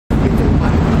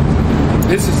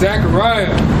This is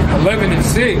Zechariah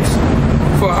 11:6.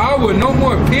 For I will no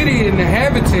more pity the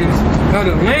inhabitants of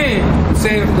the land,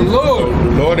 saith the Lord. So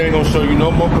the Lord ain't gonna show you no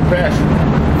more compassion.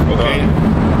 Okay?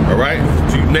 All right?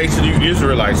 To you nation, you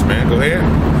Israelites, man. Go ahead.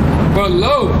 But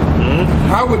lo,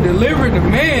 I will deliver the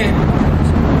man,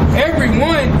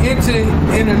 everyone,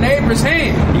 in a neighbor's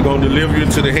hand. He's gonna deliver you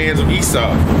into the hands of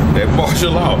Esau, that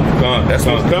martial law. That's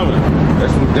what's coming.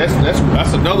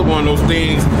 That's another one of those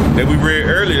things that we read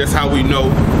earlier. That's how we know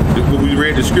that when we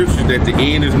read the scriptures that the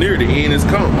end is near, the end is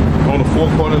come. On the four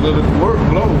corners of the globe,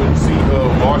 when you see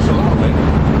martial law, man.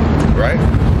 Right?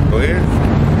 Go ahead.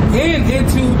 And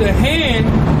into the hand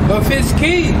of his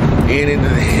king. And into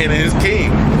the hand of his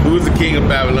king. Who is the king of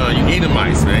Babylon? You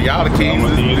Edomites, man. Y'all the kings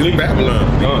of Babylon.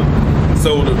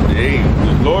 So the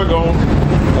Lord gonna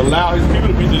allow his people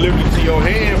to be delivered into your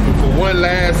hand for one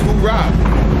last hoorah.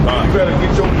 You better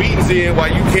get your beats in while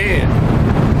you can.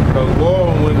 Because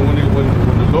boy, when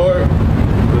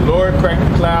the Lord cracked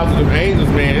the clouds of the angels,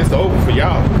 man, it's over for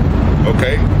y'all.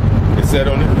 Okay? It said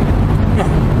on it.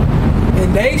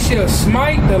 And they shall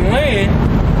smite the land,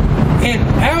 and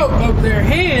out of their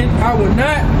hand I will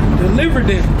not deliver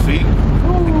them. See?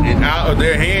 And out of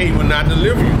their hand he will not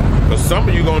deliver you. Because some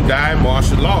of you going to die in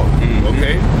martial law.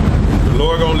 Okay? The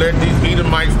Lord going to let these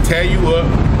Edomites tear you up,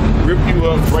 rip you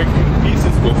up, break you to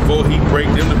pieces before he break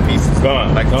them to pieces.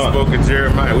 Like he spoke in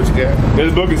Jeremiah. What you got?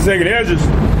 This book is 2nd Ezra,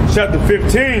 chapter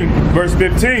 15, verse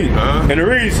 15. And it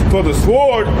reads, for the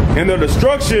sword and the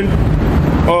destruction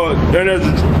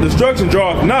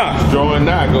draweth nigh. Drawing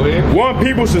nigh, go ahead. One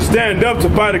people should stand up to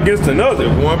fight against another.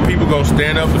 One people gonna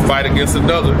stand up to fight against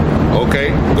another. Okay,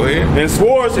 go ahead. And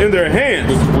swords in their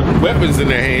hands. With weapons in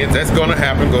their hands, that's gonna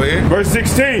happen. Go ahead. Verse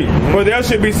 16. For there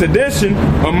should be sedition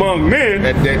among men.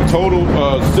 That total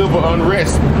civil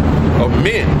unrest of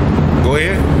men. Go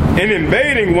ahead. And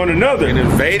invading one another.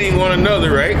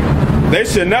 Right? They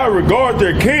should not regard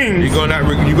their kings. You're gonna not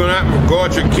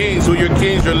regard your kings. Who your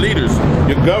kings? Your leaders,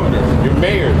 your governors, your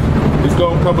mayors. It's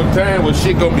gonna come a time when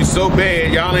shit gonna be so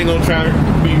bad, y'all ain't gonna try to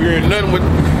be hearing nothing with.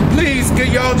 Please, can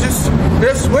y'all just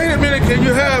wait a minute? Can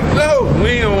you have no?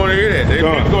 We don't want to hear that. They're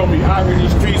gonna be out in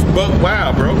these streets, buck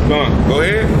wild, bro. Go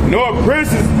ahead. Nor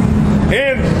princes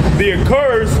and the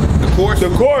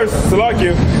course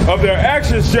Salakia, of their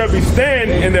actions shall be stand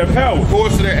in their power. The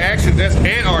course of their actions, that's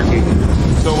anarchy.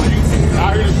 So when you see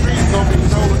out here in the streets, it's gonna be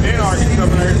total anarchy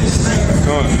coming out here in the streets.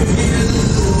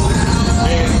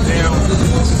 Man down.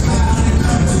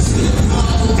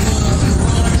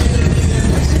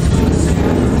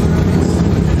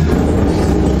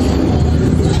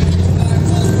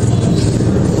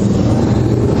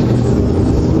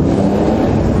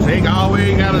 Jake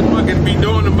always gotta fucking be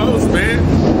doing the most, man.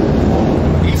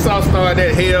 Esau started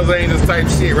that Hell's Angels type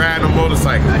shit, riding on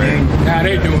motorcycles, man. Nah,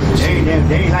 they doing the shit.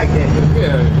 They ain't like that.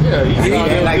 Yeah.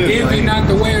 Is he not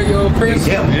the way of your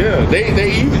oppressor? Yeah, they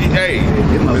even, hey,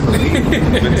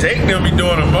 but Jake them be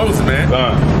doing the most, man.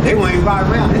 They won't even ride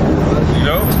around it. You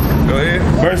know? Go ahead.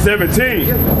 Verse 17.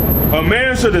 A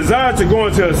man should desire to go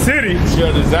into a city.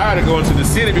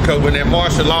 Because when that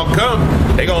martial law come,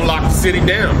 they gonna lock the city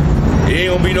down. It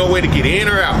ain't gonna be no way to get in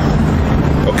or out.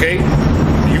 Okay?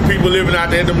 You people living out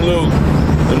there, them little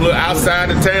outside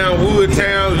the town, wood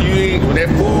towns, when that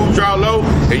food draw low,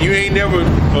 and you ain't never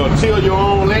tilled your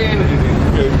own land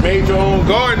and made your own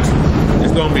gardens,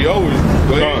 it's gonna be over.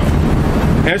 Go ahead.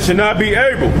 And should not be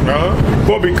able.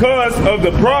 For because of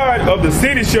the pride of the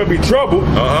city shall be troubled,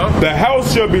 the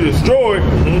house shall be destroyed,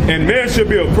 and men shall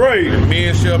be afraid.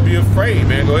 Men shall be afraid,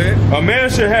 man. Go ahead. A man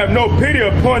should have no pity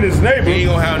upon his neighbor. He ain't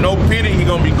gonna have no pity. He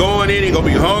gonna be going in. He gonna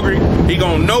be hungry. He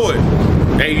gonna know it.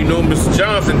 Hey, you know, Mr.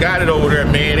 Johnson got it over there,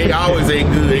 man. They always ate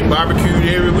good. They barbecued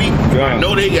every week. I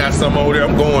know they got something over there.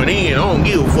 I'm going in. I don't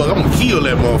give a fuck. I'm gonna kill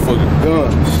that motherfucker.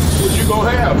 What you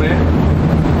gonna have,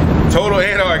 man? Total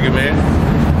anarchy, man.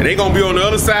 And they gonna be on the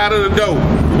other side of the door,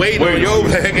 waiting on your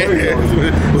black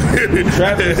ass.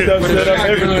 Traffic stuff set up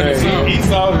everything.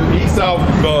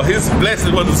 Esau, his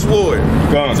blessing was the sword.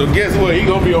 So guess what? He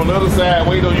gonna be on the other side,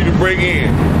 waiting on you to break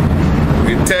in.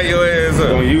 And tear your ass up.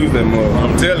 Don't use that mother.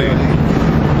 I'm telling you.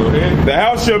 Go ahead. The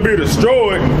house shall be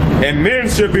destroyed, and men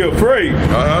shall be afraid.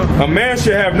 A man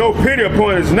shall have no pity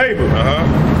upon his neighbor,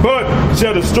 but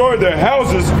shall destroy their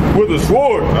houses with a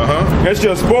sword, and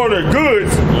shall spoil their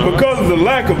goods because of the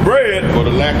lack of bread. For the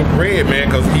lack of bread, man,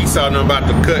 because Esau done about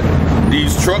to cut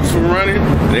these trucks from running.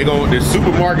 The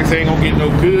supermarkets ain't gonna get no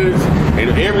goods,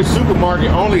 and every supermarket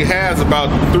only has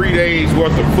about 3 days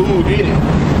worth of food in it.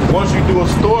 Once you do a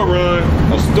store run,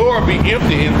 a store will be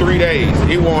empty in 3 days.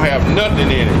 It won't have nothing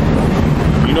in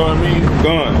it. You know what I mean?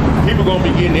 People gonna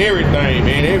be getting everything,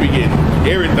 man. They be getting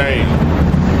everything.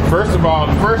 First of all,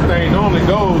 the first thing normally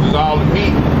goes is all the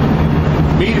meat.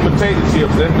 Meat and potato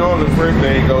chips, that's normally the first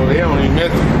thing goes. They don't even mess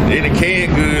with it. Then the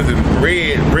canned goods and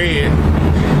bread,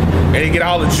 and they get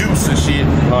all the juice and shit.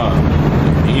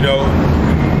 You know.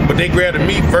 But they grab the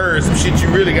meat first, some shit you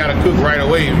really gotta cook right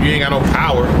away if you ain't got no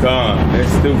power. That's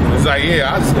stupid. It's like, you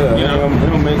know. It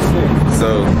don't make sense.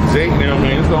 So, Jake, now,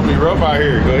 man, it's gonna be rough out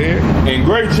here. Go ahead. In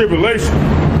great tribulation,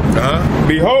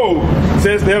 behold,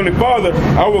 says the Heavenly Father,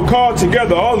 I will call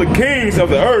together all the kings of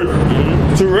the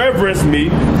earth to reverence me.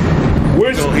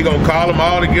 Which he gonna call them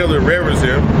all together and reverence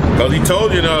him, because he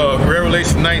told you in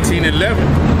Revelation 19:11,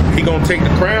 he gonna take the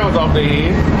crowns off their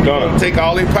head, he gonna take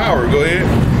all their power. Go ahead.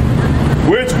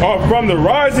 Which are from the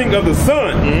rising of the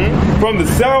sun, from the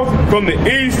south, from the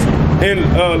east, and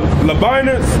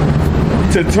Lebanons,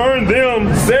 to turn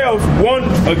themselves one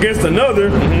against another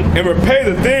and repay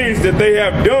the things that they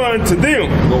have done to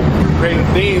them. Go repay the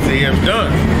things they have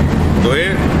done. Go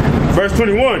ahead. Verse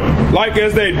 21, like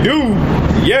as they do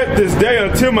yet this day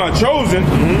until my chosen,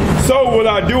 so will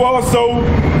I do also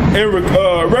and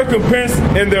recompense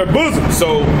in their bosom.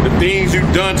 So the things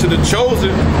you've done to the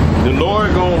chosen, the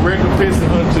Lord gonna recompense it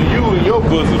unto you in your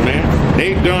bosom, man.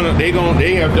 They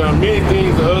have done many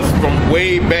things to us from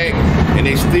way back, and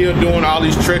they still doing all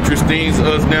these treacherous things to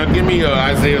us. Now give me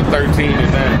Isaiah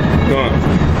 13:9.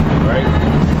 Right?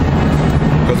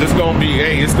 Because it's gonna be,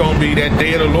 that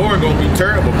day of the Lord gonna be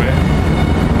terrible, man.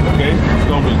 Okay? It's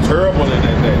gonna be terrible in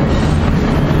that day.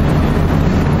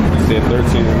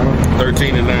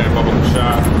 13:9, Baba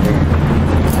Kashad.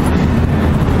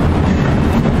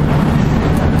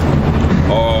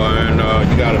 And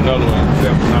you got another one,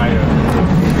 Zephaniah,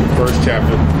 first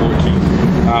chapter, 14.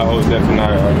 I'll hold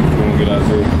Zephaniah. We're going to get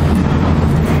Isaiah.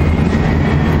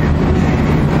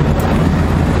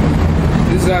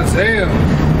 This is Isaiah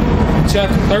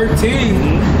chapter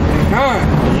 13:9.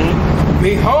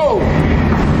 Behold,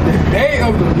 the day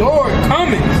of the Lord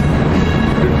cometh.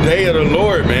 The day of the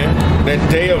Lord, man. That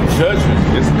day of judgment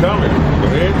is coming. Go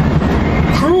ahead.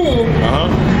 Cruel,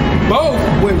 both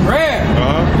with wrath.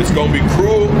 It's gonna be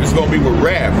cruel. It's gonna be with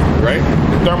wrath, right?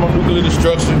 The thermonuclear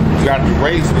destruction. You got the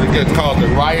race. It gets called the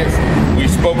riots.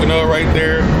 We've spoken of right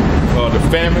there. The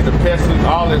famine, the pestilence,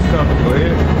 all that's coming. Go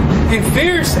ahead. And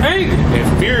fierce anger.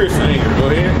 Go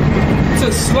ahead.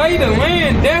 To slay the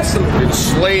land desolate. To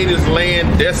slay this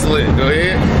land desolate. Go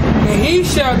ahead. And he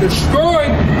shall destroy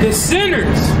the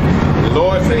sinners. The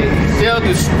Lord said he shall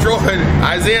destroy.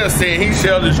 Isaiah said he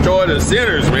shall destroy the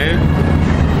sinners, man.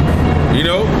 You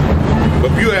know?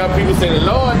 But you have people say the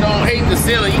Lord don't hate the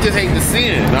sinner, he just hate the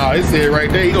sin. No, it said right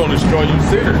there, he gonna destroy you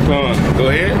sinners. Go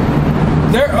ahead.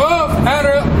 Thereof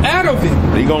out of it.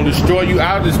 He gonna destroy you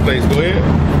out of this place. Go ahead.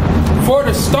 For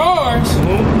the stars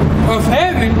of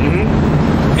heaven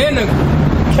and the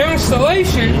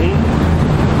constellation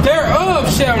thereof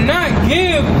shall not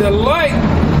give the light.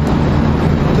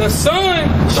 The sun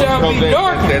shall be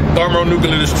darkened. That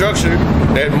thermonuclear destruction,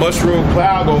 that mushroom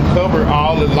cloud gonna cover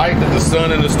all the light that the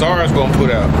sun and the stars gonna put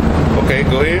out. Okay,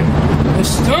 go ahead. The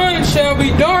sun shall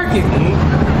be darkened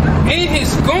in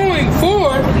his going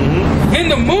forth,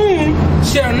 and the moon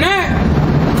shall not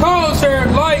cause her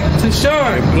light to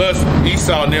shine. And plus,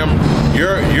 Esau and them,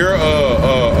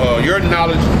 your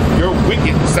knowledge, your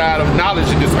wicked side of knowledge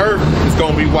in this earth is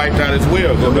gonna be wiped out as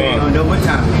well. Go They don't know what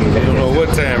time it is. They don't know what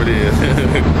time it is.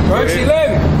 Verse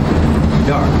 11.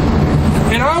 Dark.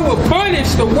 And I will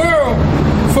punish the world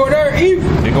for their evil.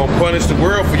 They're gonna punish the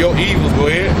world for your evils. Go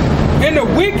ahead. And the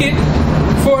wicked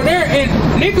for their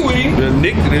iniquity. The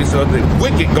iniquities of the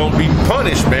wicked gonna be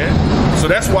punished, man. So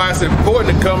that's why it's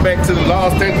important to come back to the law,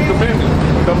 statutes, and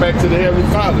commandments. Come back to the Heavenly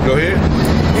Father. Go ahead.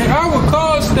 And I will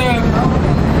cause the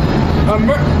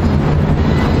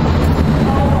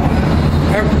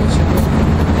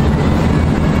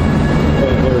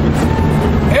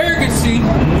arrogancy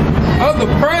of the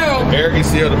proud.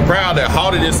 Arrogancy of the proud, that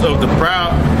haughtiness of the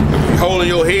proud, holding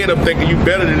your head up thinking you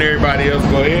better than everybody else.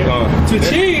 Go ahead. To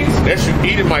cheese. That's you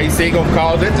Edomite. He said he gonna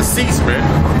cause that to cease, man.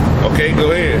 Okay,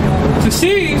 go ahead. To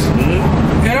cease,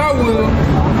 and I will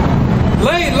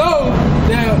lay low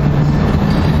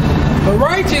the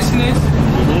righteousness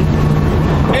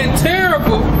and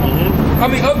terrible,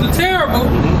 of the terrible.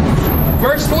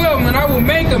 Verse 12, and I will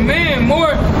make a man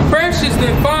more precious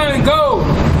than fine gold.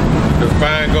 The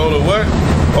fine gold of what?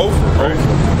 Ophir, right?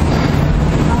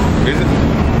 Is it?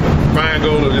 Fine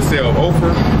gold of itself,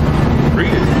 Ophir?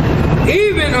 Read it.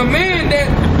 Even a man that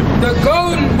the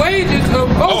golden wages of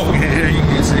Ophir. Oh, yeah, you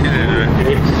can see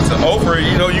it. So Ophir,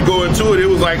 you know, you go into it, it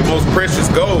was like the most precious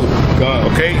gold.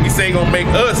 Okay? He said he gonna make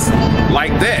us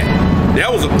like that.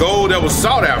 That was a goal that was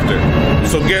sought after.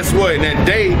 So guess what? In that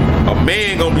day, a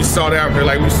man gonna be sought after,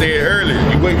 like we said earlier.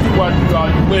 You watch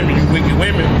all you women, you wicked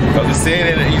women, because it said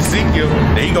in Ezekiel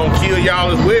that he gonna kill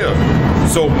y'all as well.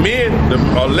 So men,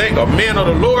 a man of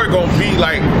the Lord gonna be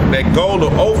like that goal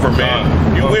of Ophir, man.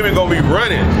 You women gonna be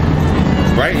running,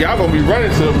 right? Y'all gonna be running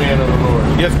to the man of the Lord.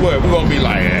 Guess what? We're gonna be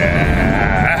like,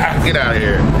 get out of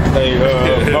here. Hey, I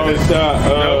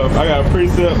got a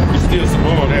precept. You still some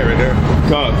more on that right there.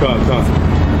 Come.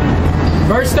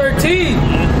 Verse 13.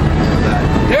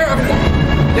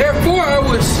 Therefore I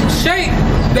will shake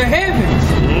the heavens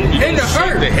and the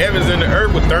earth. The heavens and the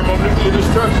earth with thermonuclear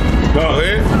destruction. Go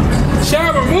ahead.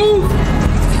 Shall remove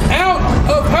out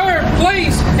of her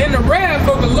place in the wrath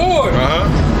of the Lord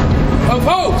of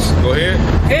hosts. Go ahead.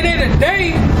 And in the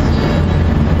day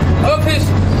of his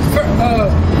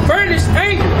furnace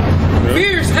anger,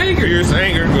 fierce anger. Fierce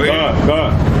anger. Go ahead.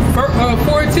 God.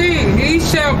 14. He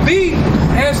shall be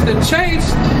as the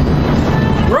chased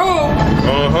robe,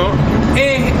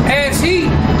 and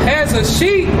as a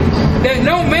sheep that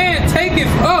no man taketh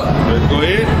up. Go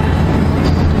ahead.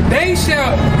 They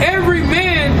shall every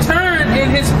man turn in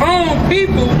his own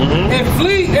people and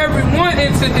flee every one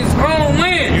into his own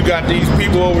land. You got these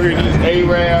people over here, these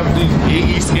Arabs,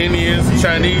 these East Indians,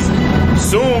 Chinese.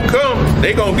 Soon come,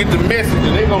 they gonna get the message,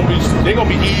 and they gonna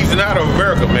be easing out of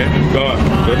America, man.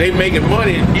 So they making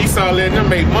money. Esau letting them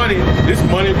make money. This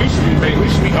money we should be making. We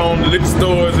should be owning the liquor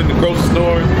stores and the grocery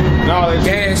stores and all that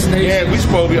gas shit. Yeah, we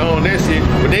supposed to be on that shit,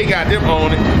 but they got them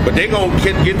on it. But they gonna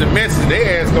get the message.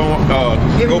 They ass gonna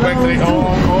go back to their own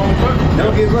money.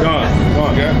 Don't get run. Go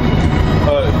on, guy.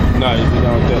 Nah, you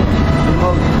don't tell.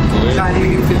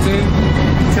 Chinese 15.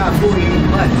 Top 40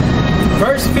 money.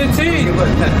 Verse 15.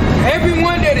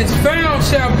 Everyone that is found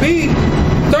shall be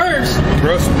thrust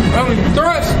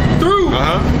through.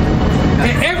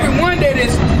 And everyone that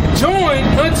is joined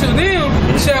unto them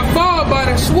shall fall by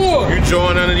the sword. You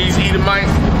join under these Edomites.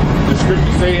 The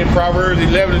scripture say in Proverbs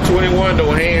 11:21,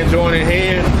 though hand join in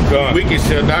hand, wicked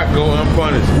shall not go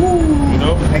unpunished. You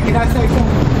know? Hey, can I say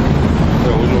something?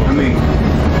 I mean,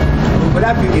 what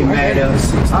I be getting mad at, I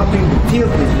think the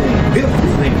built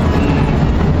this thing.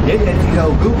 They let these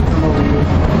old goofs come over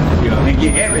here and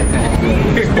get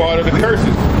everything. It's part of the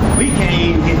curses. We can't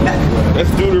even get nothing.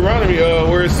 That's Deuteronomy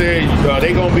where it said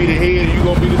they gonna be the head and you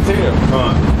gonna be the tail.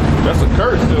 That's a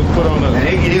curse they'll put on us. And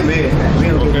they get them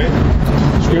everything. Okay.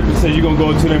 Scripture says you're gonna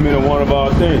go to them in one of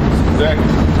our things. Exactly.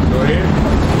 Go ahead.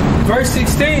 Verse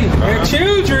 16.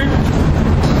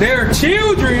 Their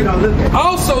children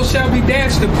also shall be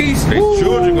dashed to pieces. Their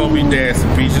children gonna be dashed to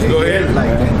pieces. Go ahead.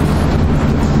 Like that.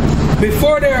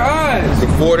 Before their eyes.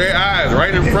 Before their eyes,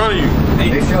 right in front of you.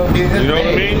 They sure did. You know what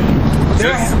I mean?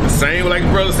 Just the same, like the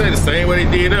brother said, the same way they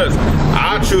did us.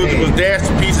 Our children was dashed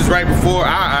to pieces right before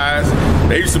our eyes.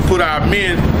 They used to put our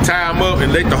men, tie them up,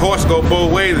 and let the horse go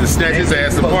both ways and snatch his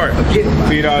ass apart.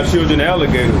 Feed our children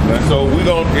alligators, man. So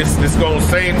it's gonna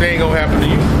same thing gonna happen to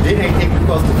you. They ain't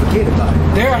supposed to forget about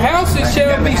it. Their houses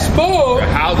shall be spoiled. Their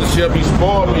houses shall be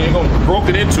spoiled. And they're gonna be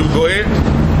broken into. Go ahead.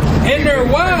 And their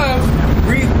wives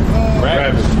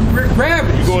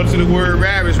ravished. You go into the word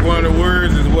ravish. One of the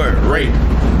words is what? Rape.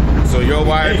 So your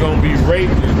wife gonna be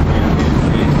raped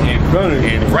in front of you,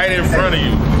 and right in front of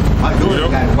you. My daughter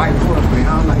got a white fork, man.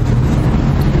 I don't like it.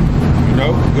 You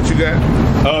know what you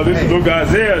got? This is Book of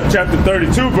Isaiah, chapter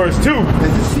 32, verse 2.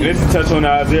 This is touch on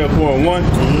Isaiah 4:1.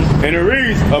 And it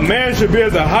reads, a man should be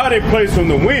as a hiding place from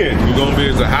the wind. You're gonna be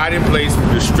as a hiding place from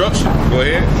destruction. Go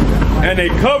ahead. And a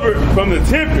cover from the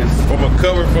tempest. From a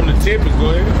cover from the tempest. Go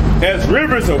ahead. As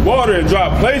rivers of water in dry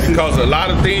places. Because a lot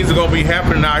of things are gonna be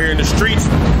happening out here in the streets.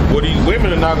 Well, these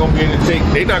women are not gonna be able to take.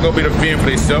 They're not gonna be able to fend for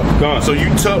themselves. So you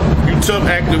tough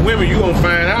active women, you gonna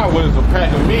find out whether it's a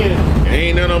pack of men and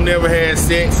ain't none of them never had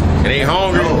sex and they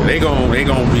hungry. They gonna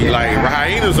be like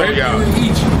hyenas on y'all.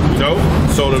 You know.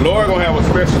 So the Lord gonna have a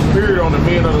special spirit on the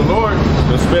men of the Lord,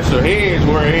 a special hedge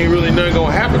where ain't really nothing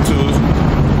gonna happen to us.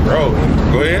 Bro,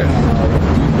 go ahead.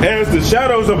 As the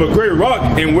shadows of a great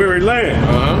rock in weary land.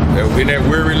 In that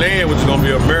weary land, which is gonna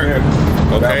be America.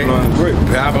 Okay.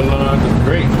 Babylon the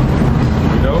Great.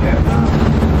 You know?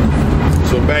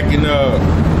 So back in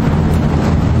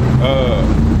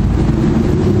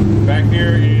back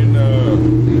here in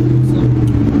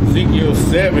Ezekiel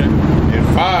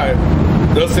 7:5,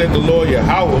 thus said the Lord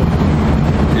Yahweh,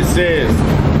 it says,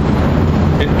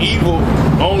 an evil,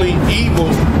 only evil,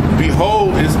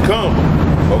 behold, is come.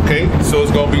 Okay, so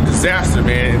it's gonna be disaster,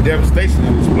 man, and devastation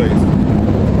in this place.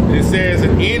 And it says,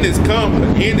 an end is come,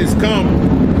 an end is come.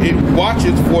 It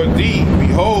watcheth for thee.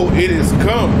 Behold, it is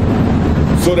come.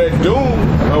 So that doom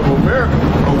of America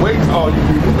awaits all you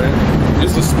people, man.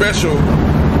 It's a special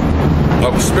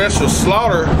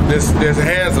slaughter that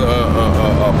has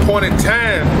a appointed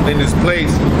time in this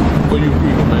place for you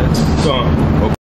people, man.